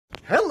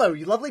Hello,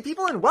 you lovely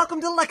people, and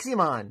welcome to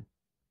Leximon.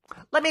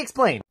 Let me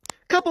explain.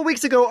 Couple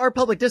weeks ago, our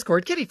public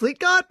Discord kitty fleet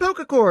got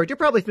Pokecord. You're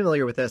probably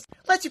familiar with this.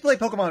 Lets you play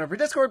Pokemon over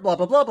Discord, blah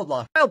blah blah blah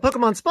blah. Wild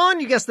Pokemon spawn,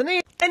 you guess the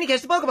name, and you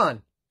catch the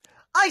Pokemon.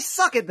 I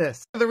suck at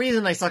this. The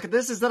reason I suck at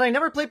this is that I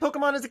never played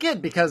Pokemon as a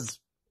kid because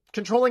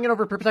controlling an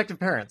overprotective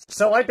parents.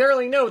 So I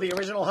barely know the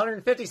original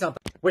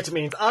 150-something, which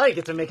means I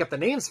get to make up the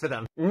names for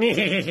them.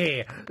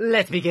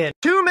 Let's begin.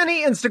 Too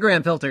many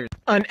Instagram filters.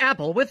 An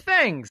apple with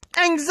fangs.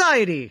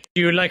 Anxiety.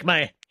 Do you like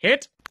my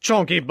hit?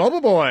 Chunky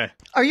Bubble Boy.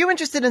 Are you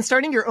interested in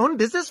starting your own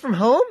business from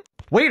home?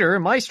 Waiter,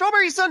 my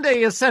strawberry sundae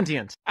is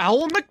sentient.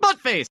 Owl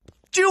McButtface.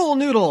 Jewel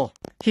Noodle.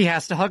 He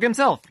has to hug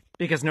himself,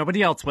 because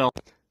nobody else will.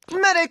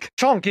 Medic.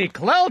 Chunky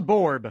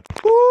Cloudborb.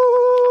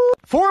 Woo!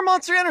 4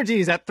 Monster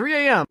Energies at 3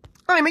 a.m.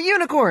 I'm a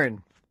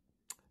unicorn.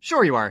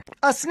 Sure you are.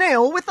 A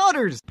snail with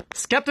udders.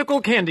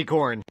 Skeptical candy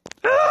corn.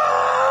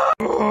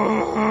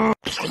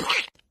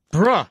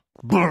 Bruh.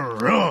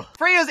 Bruh.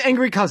 Freya's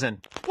angry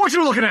cousin. What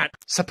you looking at?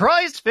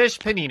 Surprised fish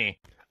panini.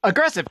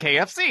 Aggressive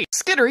KFC.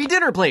 Skittery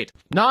dinner plate.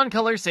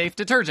 Non-color safe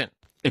detergent.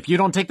 If you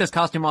don't take this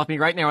costume off me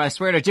right now, I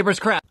swear to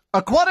gibbers crap.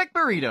 Aquatic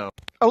burrito.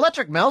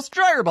 Electric mouse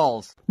dryer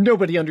balls.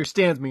 Nobody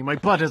understands me. My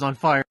butt is on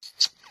fire.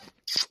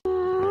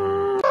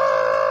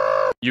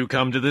 You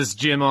come to this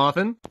gym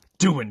often?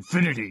 To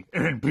infinity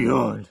and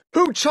beyond.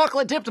 Who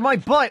chocolate dipped my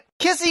butt?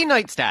 Kissy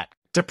Nightstat.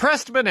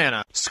 Depressed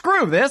banana.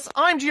 Screw this,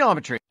 I'm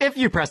geometry. If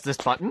you press this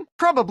button,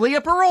 probably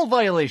a parole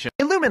violation.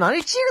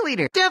 Illuminati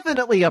cheerleader.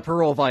 Definitely a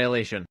parole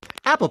violation.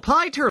 Apple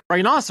pie turtle.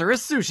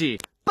 Rhinoceros sushi.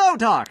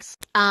 Botox.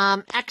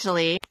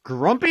 Actually.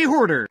 Grumpy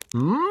hoarder.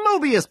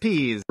 Mobius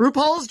peas.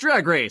 RuPaul's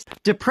Drag Race.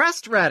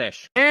 Depressed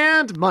radish.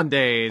 And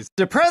Mondays.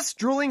 Depressed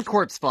drooling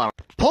corpse flower.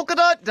 Polka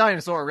dot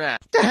dinosaur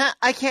rat.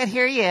 I can't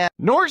hear you.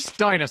 Norse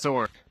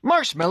dinosaur.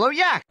 Marshmallow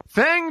yak.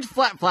 Fanged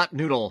flap flap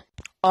noodle.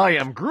 I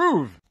am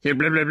Groove. A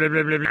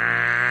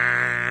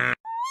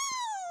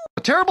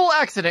terrible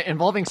accident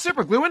involving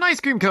superglue and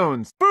ice cream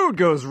cones. Food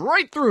goes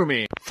right through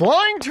me.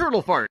 Flying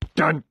turtle fart.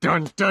 Dun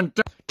dun dun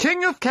dun.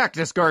 King of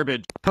cactus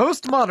garbage.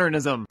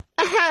 Postmodernism.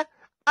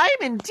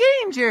 I'm in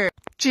danger.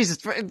 Jesus,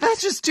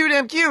 that's just too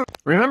damn cute.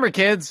 Remember,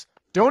 kids,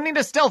 don't need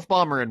a stealth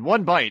bomber in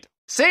one bite.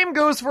 Same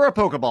goes for a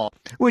Pokeball.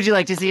 Would you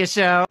like to see a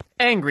show?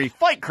 Angry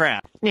fight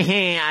crap.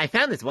 I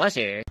found this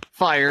washer.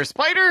 Fire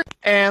spider.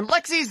 And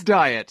Lexi's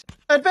diet.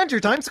 Adventure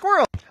time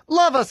squirrel.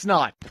 Lava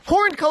snot.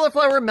 Horned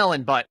cauliflower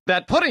melon butt.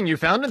 That pudding you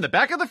found in the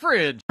back of the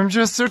fridge. I'm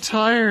just so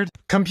tired.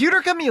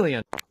 Computer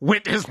chameleon.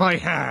 Wit is my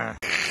hair.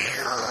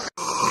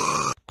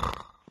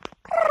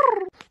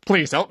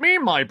 Please help me,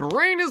 my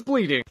brain is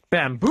bleeding.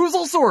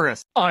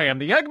 Bamboozlesaurus. I am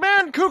the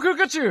Eggman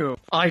Cuckoo-Cachoo.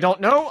 I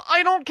don't know,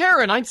 I don't care,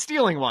 and I'm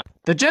stealing one.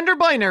 The gender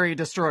binary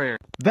destroyer.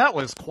 That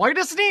was quite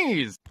a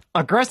sneeze.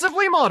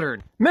 Aggressively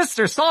modern.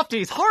 Mr.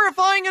 Softy's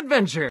horrifying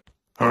adventure.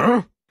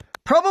 Huh?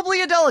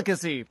 Probably a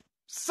delicacy.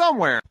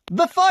 Somewhere.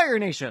 The Fire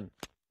Nation.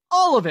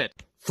 All of it.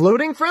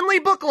 Floating friendly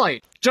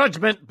booklight.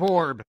 Judgment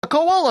Borb. A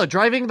koala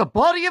driving the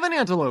body of an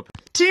antelope.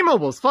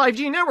 T-Mobile's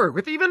 5G network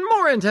with even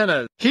more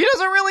antennas. He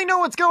doesn't really know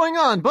what's going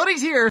on, but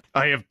he's here.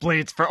 I have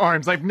blades for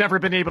arms. I've never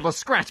been able to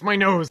scratch my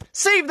nose.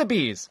 Save the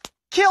bees.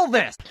 Kill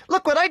this.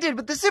 Look what I did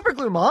with the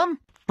superglue, Mom.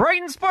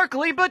 Bright and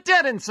sparkly, but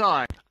dead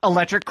inside.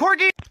 Electric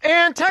Corgi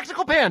and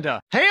Tactical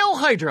Panda. Hail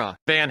Hydra.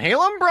 Van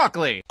Halen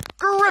Broccoli.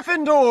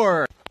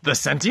 Gryffindor. The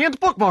Sentient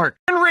Bookmark.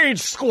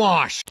 Enraged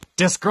Squash.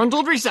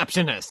 Disgruntled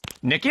Receptionist.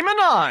 Nicki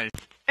Minaj.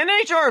 An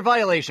HR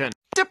violation.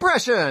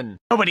 Depression.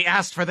 Nobody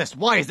asked for this.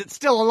 Why is it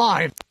still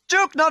alive?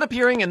 Joke not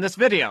appearing in this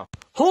video.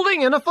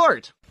 Holding in a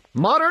fart.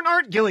 Modern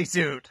art ghillie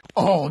suit.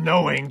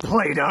 All-knowing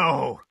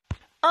Play-Doh.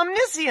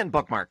 Omniscient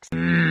bookmarks.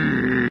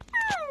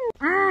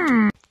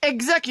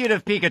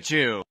 Executive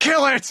Pikachu.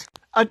 Kill it!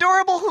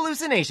 Adorable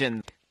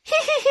hallucinations.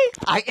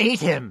 I ate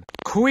him.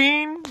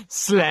 Queen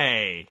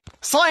Slay.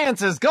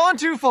 Science has gone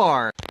too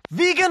far.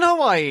 Vegan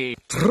Hawaii.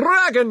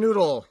 Dragon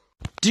Noodle.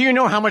 Do you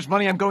know how much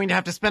money I'm going to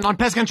have to spend on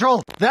pest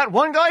control? That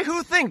one guy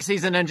who thinks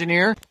he's an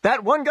engineer.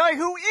 That one guy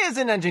who is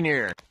an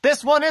engineer.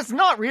 This one is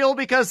not real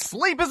because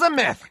sleep is a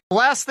myth.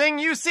 Last thing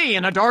you see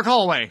in a dark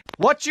hallway.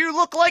 What you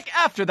look like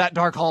after that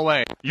dark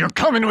hallway. You're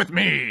coming with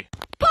me.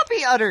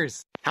 Puppy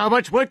udders. How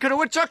much wood could a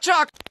woodchuck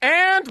chuck?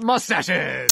 And mustaches.